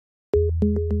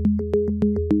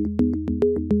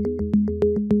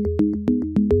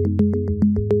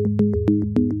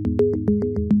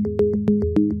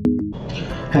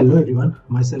Hello everyone,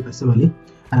 myself SM Ali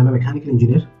and I'm a mechanical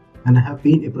engineer and I have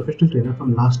been a professional trainer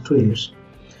from last 12 years.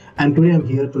 And today I'm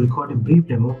here to record a brief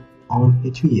demo on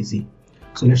HVAC.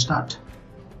 So let's start.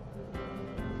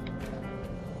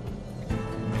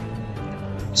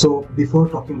 So before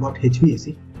talking about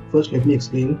HVAC, first let me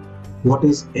explain what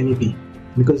is MEP,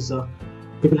 because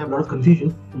people have a lot of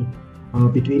confusion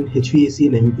between HVAC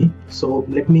and MEP. So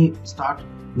let me start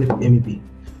with MEP.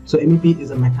 So MEP is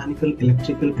a mechanical,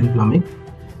 electrical and plumbing,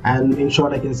 and in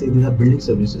short I can say these are building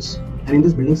services. And in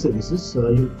this building services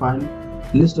you'll find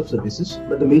list of services,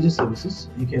 but the major services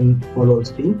you can follow on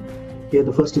screen. Here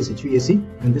the first is HVAC,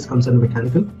 and this comes under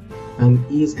mechanical, and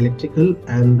E is electrical,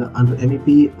 and under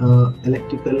MEP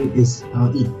electrical is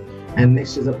E. And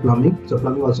next is the plumbing. So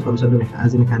plumbing also comes under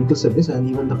as a mechanical service, and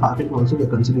even the fire fighting also we are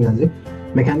considering as a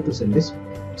mechanical service.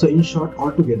 So in short,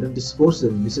 altogether these four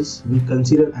services we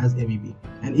consider as MEP.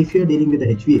 And if you are dealing with the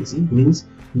HVAC, means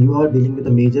you are dealing with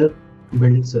a major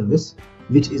building service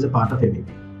which is a part of MEP.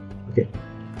 Okay.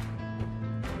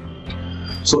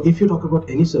 So if you talk about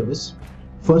any service,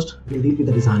 first we'll deal with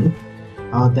the designing,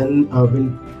 then we'll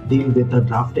deal with the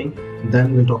drafting,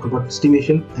 then we'll talk about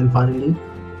estimation, and finally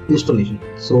installation.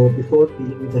 So before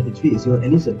dealing with the HVAC or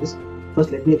any service,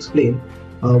 first let me explain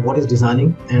what is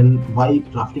designing and why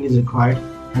drafting is required,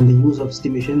 and the use of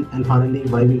estimation, and finally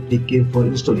why we'll take care for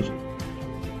installation.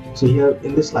 So here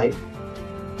in this slide,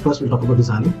 first we'll talk about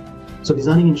designing. So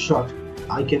designing in short,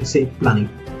 I can say planning,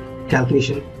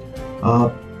 calculation,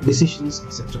 decisions,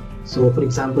 etc. So for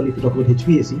example, if you talk about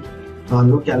HVAC,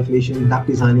 load calculation, duct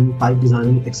designing, pipe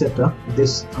designing, etc.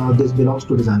 This belongs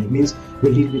to designing. Means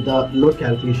we'll deal with the load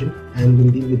calculation, and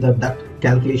we'll deal with the duct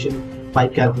calculation,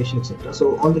 pipe calculation, etc.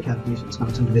 So all the calculations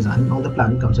comes under designing, all the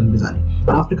planning comes under designing.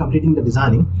 And after completing the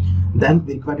designing, then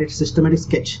we require a systematic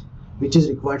sketch which is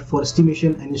required for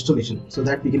estimation and installation, so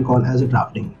that we can call as a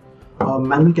drafting.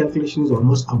 Manual calculation is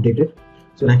almost outdated,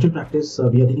 so in actual practice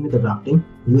we are dealing with the drafting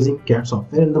using CAD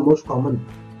software, and the most common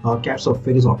CAD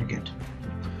software is AutoCAD.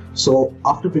 So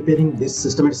after preparing this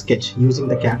systematic sketch using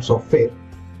the CAD software,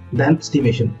 then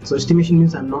estimation. So estimation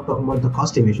means I'm not talking about the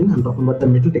cost estimation, I'm talking about the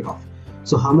metal takeoff.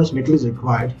 So how much metal is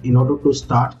required in order to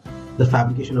start the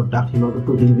fabrication of duct, in order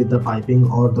to deal with the piping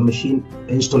or the machine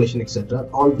installation, etc.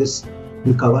 All this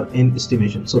will cover in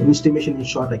estimation. So in estimation, in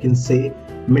short, I can say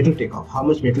metal takeoff, how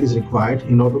much metal is required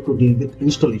in order to deal with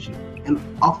installation. And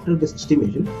after this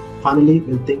estimation, finally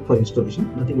we'll think for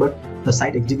installation, nothing but the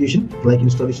site execution, like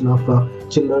installation of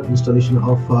chiller, installation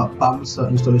of pumps,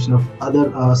 installation of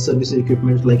other service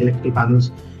equipment like electrical panels,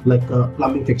 like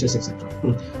plumbing fixtures, etc.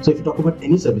 So if you talk about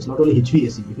any service, not only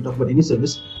HVAC, if you talk about any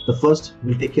service, the first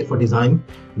we'll take care for design,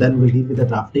 then we'll deal with the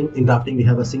drafting. In drafting we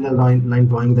have a single line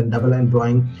drawing, then double line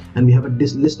drawing, and we have a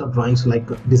list of drawings like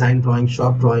design drawing,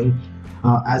 shop drawing,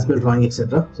 as-built drawing,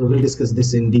 etc. So we'll discuss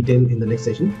this in detail in the next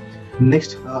session.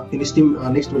 Next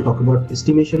next we'll talk about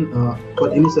estimation. For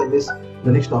any service,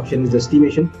 the next option is the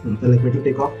estimation, like metal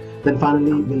takeoff. Then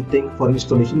finally we'll think for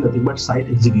installation, nothing but site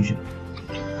execution.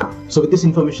 So with this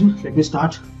information, let me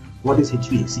start. What is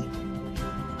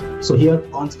HVAC? So here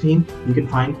on screen you can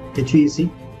find HVAC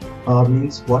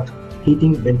means what?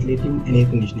 Heating, ventilating and air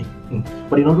conditioning.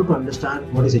 But in order to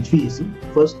understand what is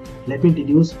HVAC, first let me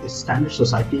introduce a standard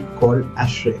society called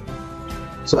ASHRAE.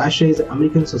 So ASHRAE is the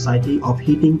American Society of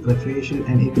Heating, Refrigeration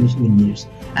and Air Conditioning Engineers,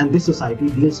 and this society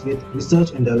deals with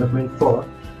research and development for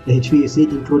the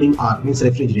HVAC, including R means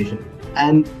refrigeration.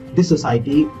 And this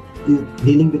society is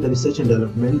dealing with the research and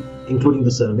development, including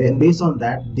the survey, and based on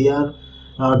that they are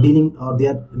dealing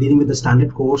with the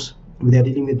standard course. They are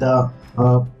dealing with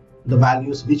the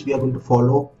values which we are going to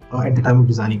follow at the time of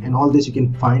designing, and all this you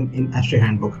can find in ASHRAE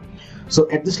handbook. So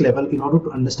at this level, in order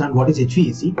to understand what is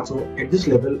HVAC,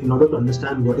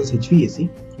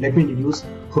 let me introduce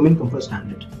Human Comfort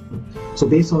Standard. So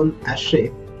based on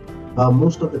ASHRAE,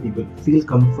 most of the people feel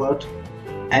comfort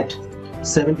at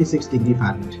 76 degree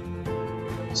Fahrenheit.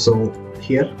 So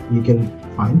here you can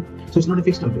find, so it's not a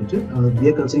fixed temperature, we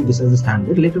are considering this as a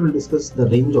standard. Later we'll discuss the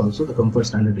range also, the comfort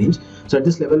standard range. So at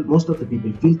this level, most of the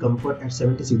people feel comfort at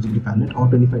 76 degree Fahrenheit or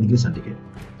 25 degrees centigrade.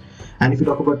 And if you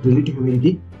talk about relative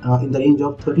humidity, in the range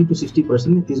of 30 to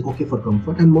 60% is okay for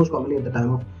comfort, and most commonly at the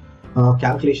time of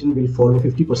calculation we'll follow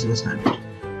 50% standard.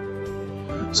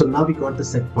 So now we got the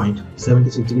set point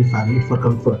 76 degree Fahrenheit for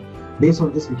comfort. Based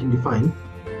on this we can define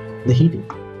the heating.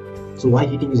 So why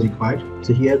heating is required?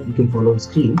 So here you can follow on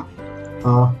screen.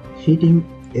 Heating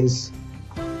is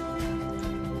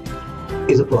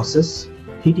a process.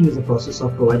 Heating is a process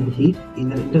of providing heat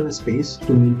in an internal space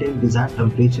to maintain desired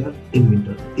temperature in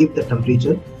winter if the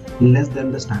temperature less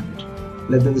than the standard.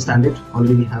 less than the standard,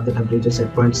 already we have the temperature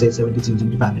set point, say 76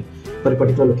 degree Fahrenheit. For a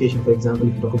particular location, for example,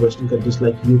 if you talk about Western countries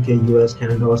like UK, US,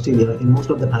 Canada, Australia, in most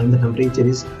of the time the temperature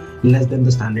is less than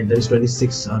the standard, that is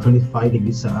 25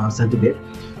 degrees centigrade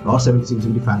or 76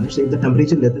 degree Fahrenheit. So if the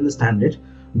temperature less than the standard,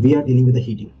 we are dealing with the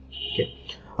heating. Okay.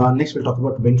 Next we'll talk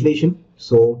about ventilation.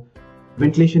 So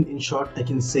ventilation, in short, I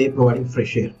can say providing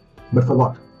fresh air. But for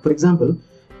what? For example,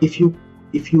 if you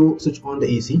switch on the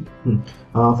AC,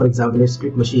 for example, a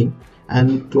split machine,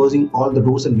 and closing all the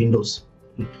doors and windows,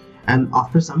 and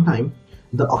after some time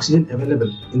the oxygen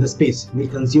available in the space will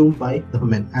consumed by the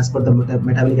human. As per the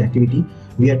metabolic activity,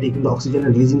 we are taking the oxygen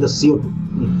and releasing the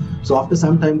CO2. So after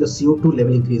some time the CO2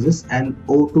 level increases and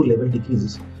O2 level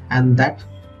decreases, and that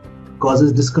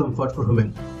causes discomfort for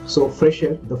human. So fresh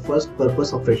air, the first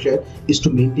purpose of fresh air is to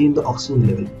maintain the oxygen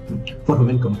level for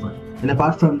human comfort. And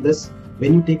apart from this,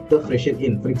 when you take the fresh air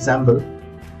in, for example,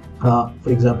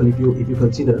 if you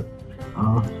consider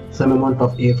some amount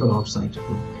of air from outside,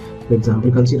 for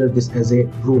example, consider this as a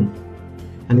room,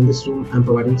 and in this room I'm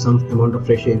providing some amount of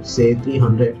fresh air, say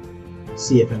 300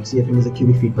 CFM. CFM is a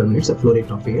cubic feet per minute, it's a flow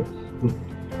rate of air.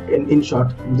 And in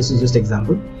short, this is just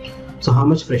example. So how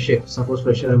much fresh air? Suppose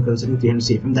fresh air I'm considering 300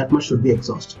 CFM, that much should be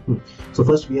exhaust. So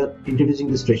first we are introducing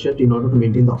this fresh air in order to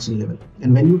maintain the oxygen level,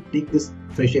 and when you take this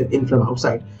fresh air in from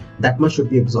outside, that much should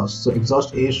be exhaust. So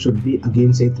exhaust air should be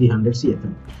again say 300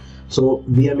 CFM. So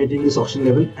we are maintaining this oxygen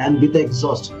level, and with the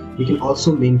exhaust we can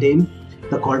also maintain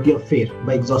the quality of air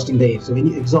by exhausting the air. So when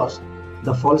you exhaust,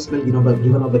 the foul smell given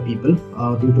out by people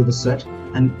due to the sweat,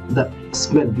 and the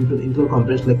smell due to the internal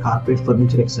components like carpet,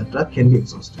 furniture, etc. can be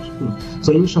exhausted.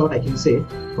 So in short, I can say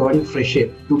providing fresh air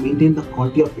to maintain the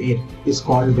quality of air is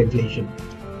called ventilation,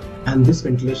 and this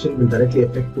ventilation will directly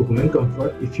affect to human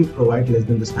comfort if you provide less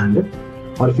than the standard,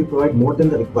 or if you provide more than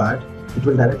the required, it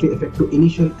will directly affect to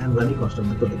initial and running cost of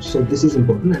the project. So this is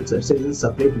important, and it's a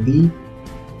separate V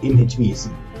in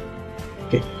HVAC.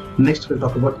 Okay, next we'll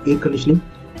talk about air conditioning.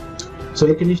 So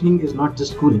air conditioning is not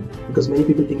just cooling, because many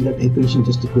people think that air conditioning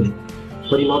is just cooling.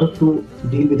 But in order to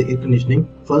deal with the air conditioning,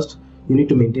 first you need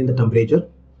to maintain the temperature,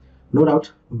 no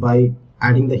doubt by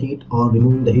adding the heat or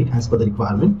removing the heat as per the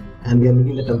requirement, and we are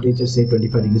making the temperature say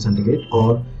 25 degrees centigrade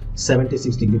or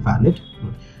 76 degree Fahrenheit.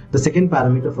 The second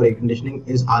parameter for air conditioning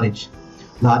is RH.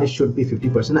 The RH should be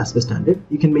 50% as per standard.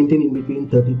 You can maintain in between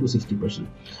 30 to 60%.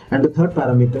 And the third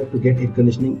parameter to get air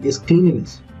conditioning is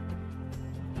cleanliness.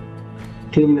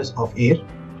 Cleanliness of air,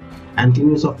 and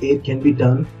cleanliness of air can be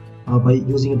done by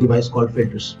using a device called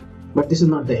filters. But this is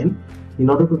not the end. In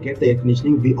order to get the air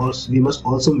conditioning, we must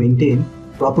also maintain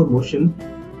proper motion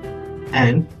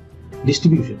and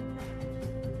distribution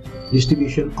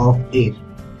of air.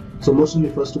 So motion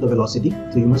refers to the velocity,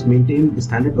 so you must maintain the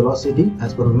standard velocity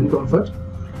as per human comfort,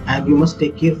 and you must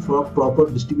take care for proper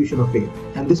distribution of air.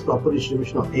 And this proper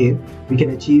distribution of air we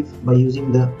can achieve by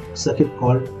using the circuit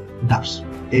called ducts.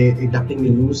 A ducting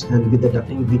will use, and with the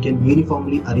ducting we can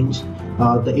uniformly arrange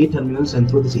the 8 terminals, and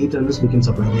through these 8 terminals we can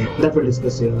supply the air. That we'll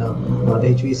discuss in the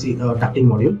HVAC ducting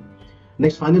module.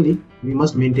 Next, finally, we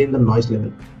must maintain the noise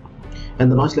level,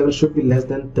 and the noise level should be less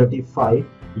than 35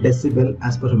 decibel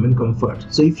as per human comfort.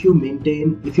 So if you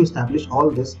establish all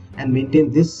this and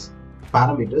maintain these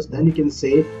parameters, then you can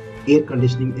say air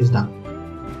conditioning is done.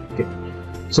 Okay.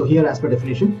 So here, as per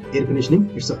definition, air conditioning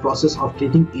is a process of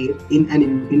treating air in an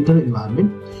internal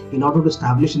environment in order to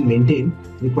establish and maintain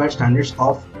required standards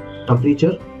of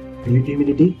temperature,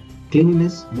 humidity,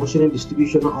 cleanliness, motion and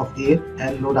distribution of air,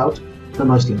 and no doubt the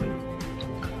noise level.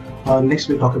 Next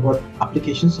we'll talk about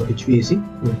applications of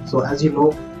HVAC. So as you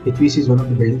know, HVAC is one of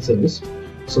the building service.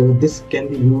 So this can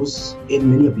be used in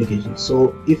many applications.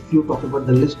 So if you talk about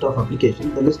the list of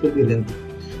applications, the list will be lengthy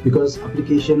because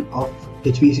application of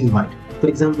HVAC is wide. For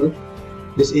example,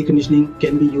 this air conditioning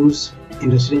can be used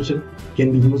in residential,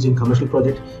 can be used in commercial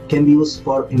project, can be used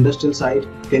for industrial side,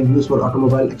 can be used for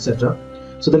automobile, etc.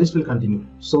 So the list will continue.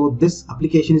 So this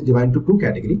application is divided into two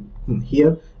categories.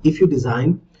 Here, if you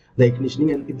design the air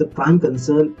conditioning and if the prime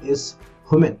concern is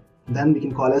human, then we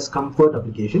can call as comfort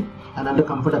application. And under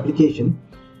comfort application,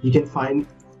 you can find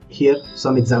here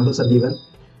some examples are given.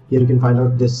 Here you can find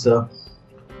out this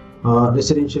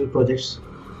residential projects,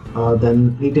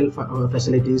 then retail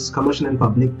facilities, commercial and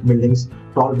public buildings,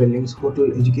 tall buildings, hotel,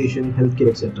 education, healthcare,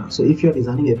 etc. So if you are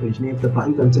designing air conditioning, if the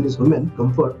prime concern is human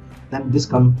comfort, then this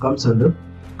comes under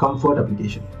comfort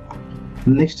application.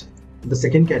 Next, the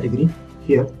second category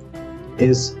here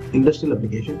is industrial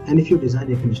application, and if you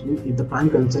design air conditioning, if the prime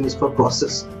concern is for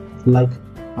process like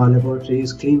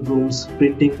laboratories, clean rooms,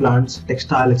 printing plants,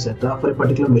 textile, etc. for a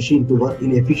particular machine to work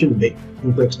in an efficient way,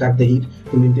 to extract the heat,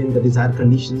 to maintain the desired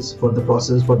conditions for the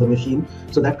process for the machine.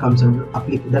 So that comes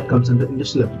under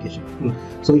industrial application.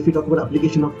 So if we talk about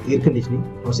application of air conditioning,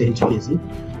 or say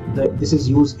HVAC, this is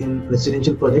used in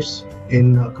residential projects,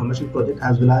 in commercial projects,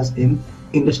 as well as in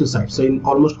industrial sites. So in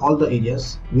almost all the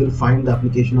areas we will find the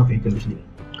application of air conditioning.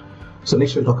 So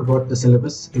next we'll talk about the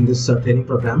syllabus in this training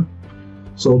program.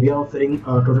 So we are offering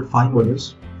total 5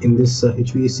 modules in this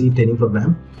HVAC training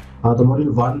program. The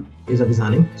module 1 is a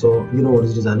designing. So you know what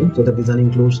is designing. So the design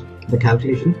includes the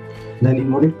calculation. Then in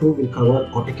module 2 we'll cover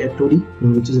AutoCAD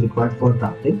 2D, which is required for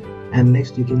drafting. And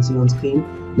next you can see on screen,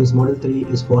 this module 3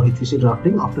 is for HVAC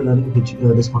drafting. After learning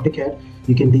this AutoCAD,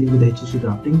 you can deal with the HVAC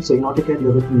drafting. So in AutoCAD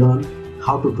you're going to learn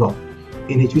how to draw.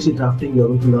 In HVAC drafting you're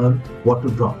going to learn what to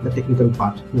draw, the technical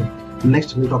part.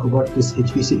 Next we'll talk about this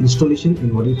HVAC installation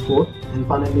in module 4, and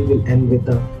finally we'll end with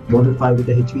the module 5 with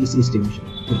the HVAC estimation.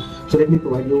 So let me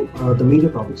provide you the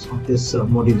major topics of this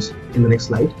modules in the next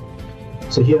slide.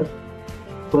 So here,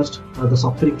 first the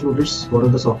software included. What are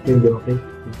the software we are offering?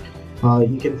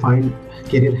 You can find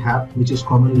Carrier HVAC, which is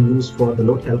commonly used for the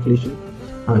load calculation.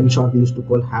 In short, we used to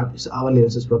call HVAC. It's our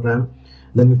analysis program.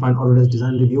 Then we find Autodesk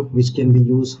Design Review, which can be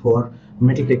used for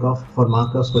metal takeoff, for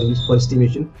markups, for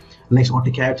estimation. Next,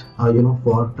 AutoCAD,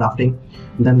 for drafting.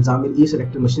 Then Xamil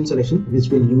E-Selector machine selection, which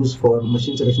we'll use for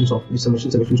machine selection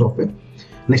software.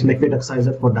 Next, MEP duct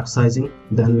sizer for duct sizing.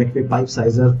 Then MEP pipe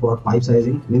sizer for pipe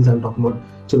sizing, means I'm talking about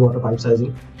chill water pipe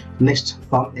sizing. Next,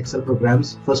 pump Excel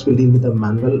programs. First we'll deal with the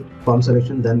manual pump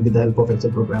selection, then with the help of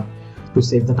Excel program to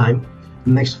save the time.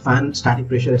 Next, fan static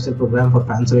pressure Excel program for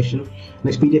fan selection.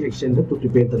 Next, PDF extender to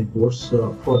prepare the reports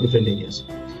for different areas.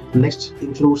 Next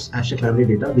includes Azure Cloud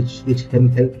data, which can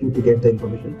help you to get the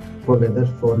information for weather,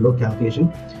 for load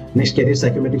calculation. Next, Carrier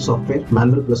psychometric software,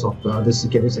 manual plus software. This is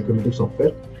Carrier psychometric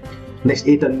software. Next,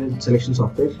 8 selection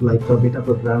software like Beta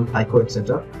program, Tycho,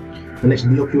 etc. Next,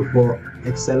 BOQ for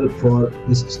Excel for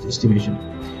this estimation.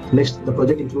 Next, the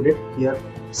project included here.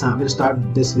 We'll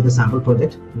start this with a sample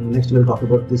project. Next, we'll talk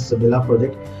about this villa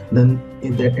project. Then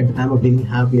at the time of beginning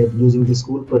we are using this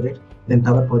school project. Then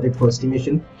tower project for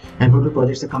estimation, and total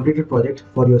projects a completed project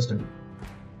for your study.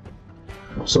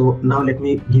 So now let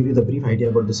me give you the brief idea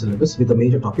about the syllabus with the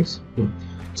major topics.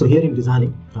 So here in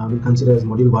designing, we'll consider as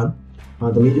module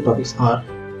 1. The major topics are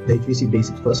the HVAC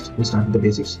basics. First we'll start with the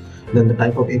basics, then the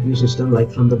type of air conditioning system,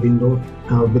 like from the window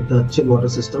with the chill water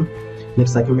system.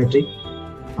 Next, psychometry.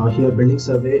 Here building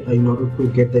survey. In order to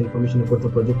get the information about the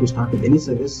project, we start with any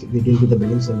service, we deal with the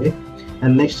building survey.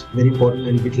 And next, very important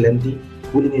and bit lengthy,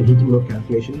 cooling and heating load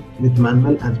calculation with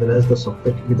manual as well as the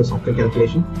software, with the software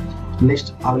calculation.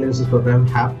 Next, our analysis program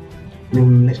HVAC.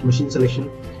 Next, machine selection.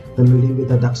 Then we'll deal with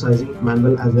the duct sizing,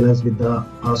 manual as well as with the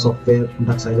software,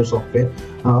 duct sizer software.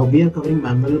 We are covering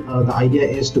manual. The idea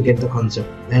is to get the concept,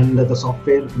 and the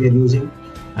software we are using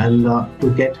and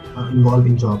to get involved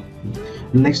in job.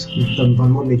 Next,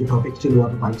 one more major topic, chill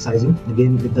water pipe sizing,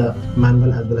 again with the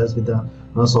manual as well as with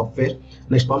the software.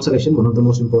 Next, pump selection, one of the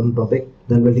most important topic.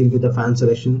 Then we'll deal with the fan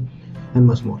selection and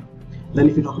much more. Then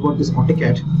if you talk about this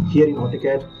AutoCAD, here in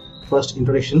AutoCAD, first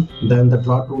introduction, then the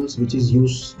draw tools, which is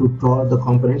used to draw the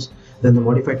components, then the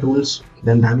modify tools,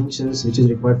 then dimensions, which is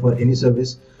required for any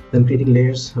service, then creating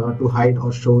layers to hide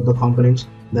or show the components,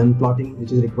 then plotting,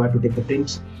 which is required to take the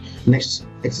prints. Next,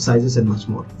 exercises and much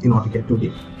more in AutoCAD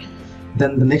 2D.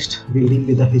 Then the next, we'll deal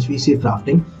with the HVAC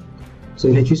drafting. So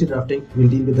in HVAC drafting, we'll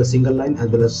deal with the single line as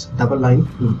well as double line,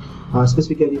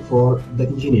 specifically for the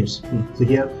engineers. So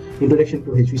here, introduction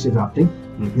to HVAC drafting.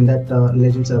 In that,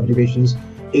 legends, abbreviations,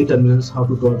 8 terminals, how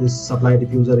to draw this supply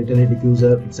diffuser, return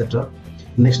diffuser, etc.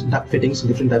 Next, duct fittings,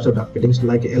 different types of duct fittings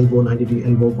like elbow, 90-degree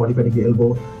elbow, 45-degree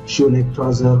elbow, shoe neck,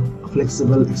 trouser,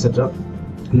 flexible, etc.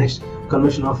 Next,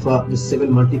 conversion of the civil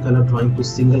multicolor drawing to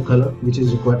single color, which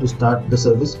is required to start the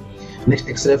service. Next,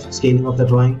 XREF, scaling of the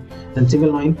drawing. Then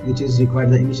single line, which is required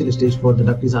the initial stage for the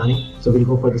duct designing. So we'll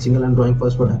go for the single line drawing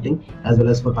first for ducting as well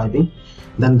as for piping.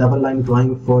 Then double line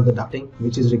drawing for the ducting,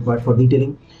 which is required for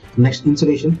detailing. Next,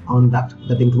 insulation on duct,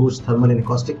 that includes thermal and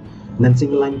acoustic. Then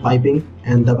single line piping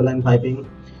and double line piping,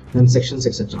 then sections,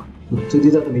 etc. So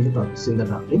these are the major topics in the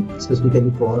drafting,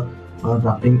 specifically for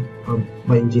drafting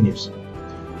by engineers.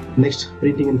 Next,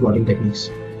 printing and plotting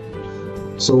techniques.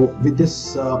 So with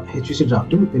this HVAC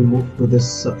drafting, we'll move to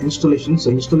this installation. So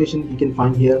installation, you can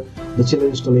find here the chiller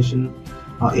installation,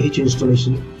 AH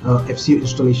installation, FCU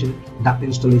installation, duct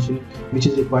installation, which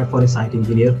is required for a site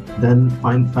engineer. Then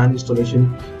find fan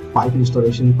installation, pipe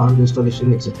installation, pump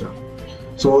installation, etc.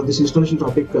 So this installation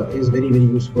topic is very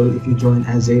useful if you join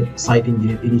as a site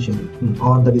engineer initially.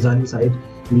 On the designing side,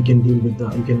 we can deal with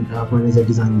you can join as a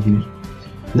design engineer.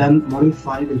 Then module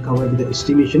 5 will cover with the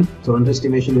estimation. So under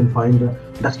estimation you'll find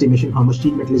duct estimation, how much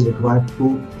sheet metal is required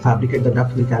to fabricate the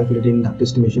duct, will calculate in duct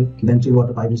estimation. Then chill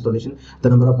water pipe installation, the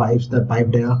number of pipes, the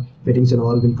pipe dia, fittings and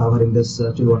all will cover in this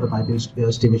chill water pipe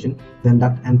estimation. Then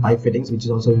duct and pipe fittings, which is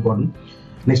also important.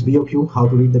 Next BOQ, how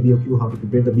to read the BOQ, how to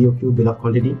prepare the BOQ, bill of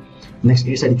quantity. Next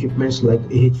air-side equipments like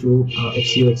AHU,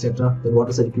 FCO, etc. The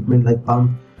water side equipment like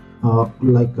pump,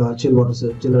 chill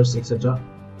water chillers, etc.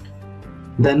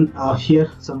 Then here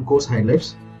some course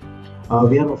highlights.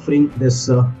 We are offering this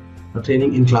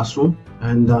training in classroom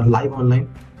and live online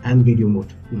and video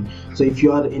mode. So if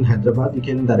you are in Hyderabad, you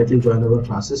can directly join our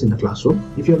classes in the classroom.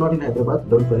 If you are not in Hyderabad,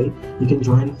 don't worry, you can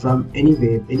join from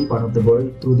anywhere, any part of the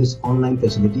world through this online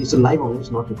facility. So live only,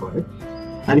 it's not recorded.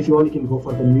 And if you want, you can go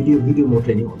for the video mode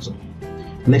training also.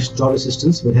 Next, job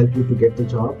assistance will help you to get the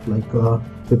job, like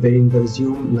preparing the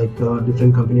resume, like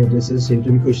different company addresses,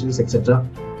 interview questions, etc.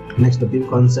 Next, the BIM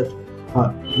concept,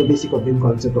 the basic of BIM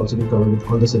concept also will cover with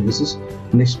all the services.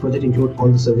 Next project include all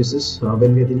the services.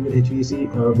 When we are dealing with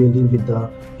HVAC, we'll deal with the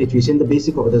HVAC and the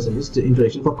basic of the service, the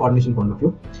introduction for coordination point of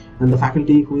view. And the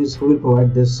faculty who will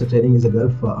provide this training is a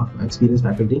Gulf experienced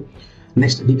faculty.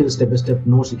 Next, detailed step-by-step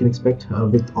notes you can expect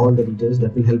with all the details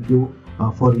that will help you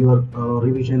for your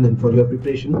revision and for your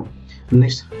preparation.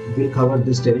 Next, we'll cover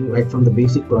this training right from the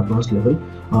basic to advanced level.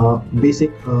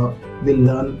 Basic we'll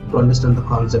learn to understand the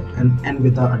concept and end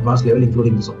with the advanced level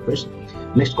including the softwares.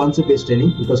 Next, concept-based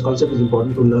training, because concept is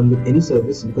important to learn with any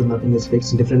service because nothing is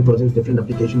fixed, different projects, different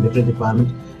application, different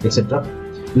requirement, etc.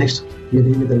 Next, we're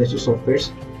dealing with the lecture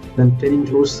softwares. Then training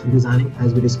includes designing,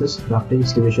 as we discussed, drafting,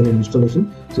 estimation and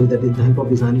installation. So that with the help of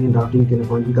designing and drafting, you can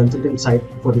appoint a consultant site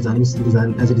for designing as a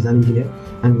design engineer,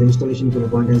 and with the installation you can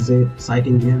appoint as a site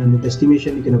engineer, and with the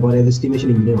estimation you can appoint as a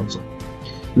estimation engineer also.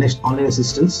 Next, online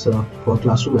assistance for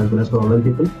classroom as well as for online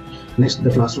people. Next, the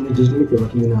classroom is digital if you're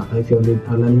working in if you're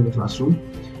learning in the classroom.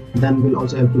 Then we'll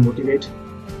also help you motivate.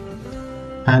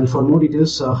 And for more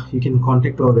details, you can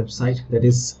contact our website, that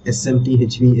is SMT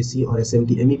HVAC or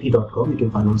SMTMEP.com. You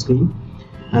can find on screen,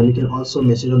 and you can also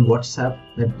message on WhatsApp.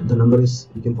 That the number is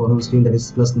you can follow on screen, that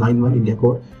is +91 India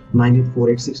code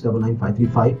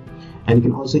 9848699535, and you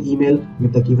can also email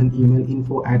with the given email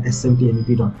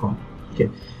info@smtmep.com. Okay,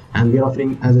 and we are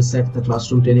offering, as I said, the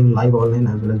classroom training live, online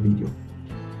as well as video.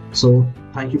 So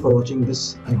thank you for watching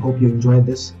this. I hope you enjoyed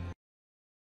this.